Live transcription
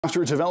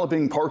After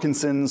developing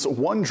Parkinson's,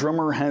 one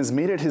drummer has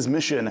made it his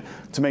mission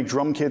to make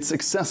drum kits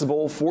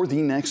accessible for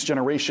the next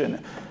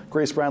generation.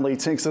 Grace Bradley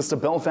takes us to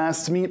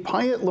Belfast to meet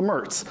Pyatt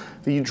Lemert,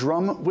 the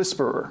Drum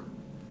Whisperer.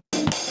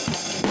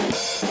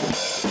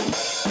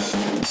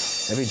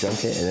 Every drum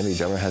kit and every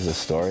drummer has a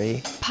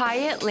story.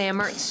 Pyatt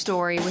Lemert's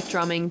story with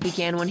drumming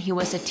began when he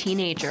was a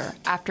teenager,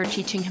 after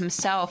teaching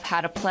himself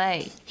how to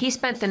play. He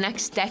spent the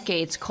next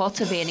decades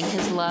cultivating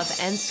his love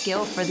and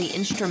skill for the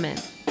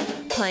instrument,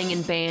 playing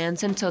in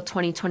bands until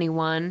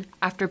 2021,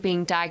 after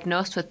being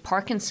diagnosed with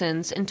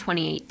Parkinson's in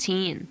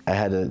 2018. I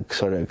had a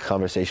sort of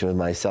conversation with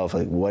myself,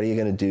 like, what are you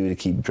going to do to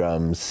keep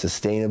drums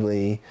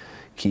sustainably,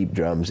 keep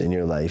drums in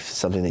your life,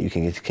 something that you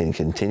can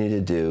continue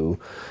to do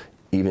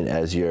even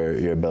as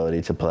your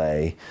ability to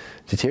play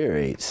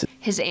deteriorates.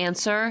 His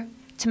answer?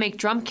 To make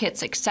drum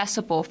kits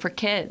accessible for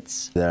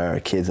kids. There are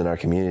kids in our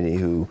community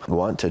who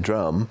want to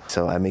drum,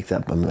 so I make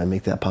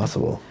that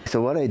possible.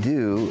 So what I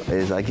do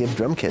is I give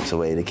drum kits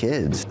away to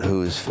kids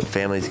whose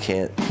families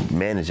can't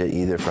manage it,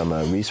 either from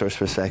a resource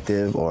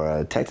perspective or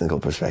a technical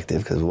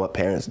perspective, because what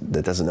parents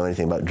that doesn't know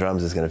anything about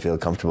drums is going to feel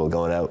comfortable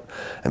going out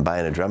and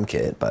buying a drum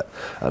kit? But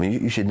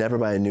you should never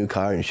buy a new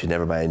car, and you should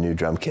never buy a new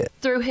drum kit.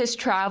 Through his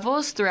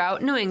travels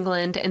throughout New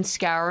England and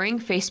scouring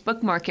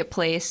Facebook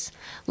Marketplace,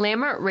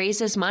 Lemert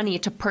raises money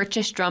to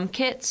purchase drum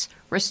kits,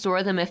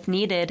 restore them if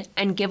needed,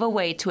 and give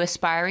away to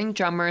aspiring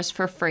drummers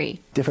for free.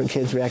 Different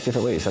kids react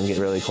different ways. Some get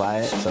really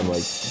quiet, some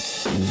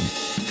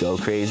go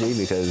crazy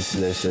because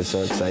they're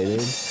so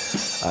excited.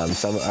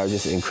 Some are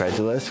just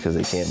incredulous because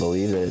they can't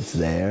believe that it's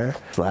there.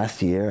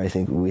 Last year, I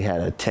think we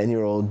had a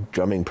 10-year-old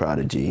drumming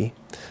prodigy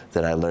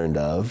that I learned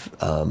of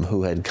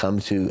who had come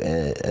to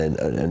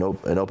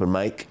an open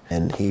mic,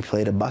 and he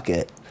played a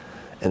bucket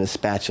and a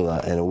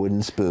spatula and a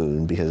wooden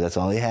spoon because that's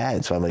all he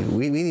had. So I'm like,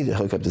 we need to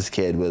hook up this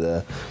kid with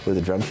a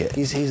drum kit.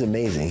 He's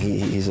amazing.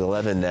 He's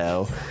 11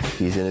 now.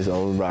 He's in his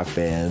own rock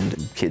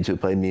band. Kids who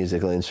play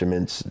musical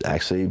instruments,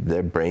 actually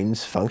their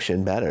brains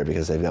function better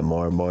because they've got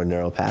more and more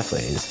neural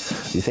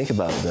pathways. You think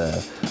about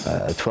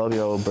a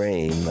 12-year-old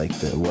brain, like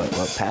what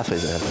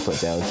pathways they have to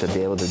put down to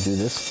be able to do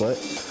this foot,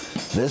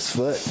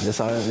 this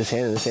arm, this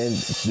hand,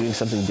 doing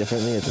something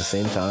differently at the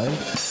same time.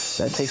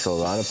 That takes a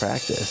lot of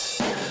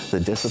practice. The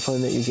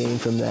discipline that you gain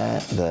from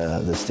that,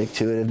 the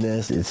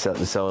stick-to-itiveness,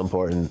 it's so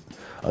important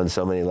on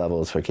so many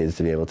levels for kids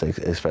to be able to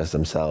express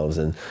themselves,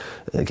 and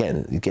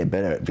again, get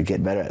better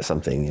at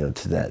something.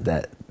 To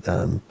that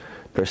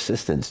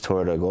persistence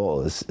toward a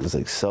goal is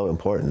like so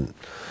important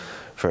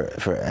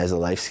for as a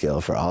life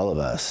skill for all of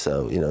us.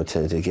 So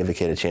to give a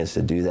kid a chance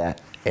to do that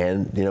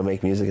and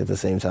make music at the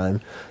same time,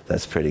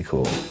 that's pretty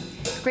cool.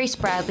 Grace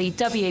Bradley,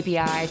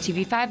 WABI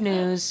TV5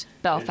 News,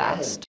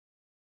 Belfast.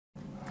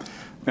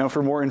 Now,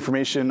 for more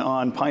information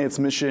on Pyatt's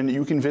mission,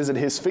 you can visit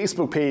his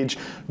Facebook page,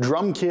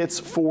 Drum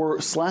Kits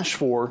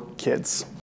 4/4 Kids.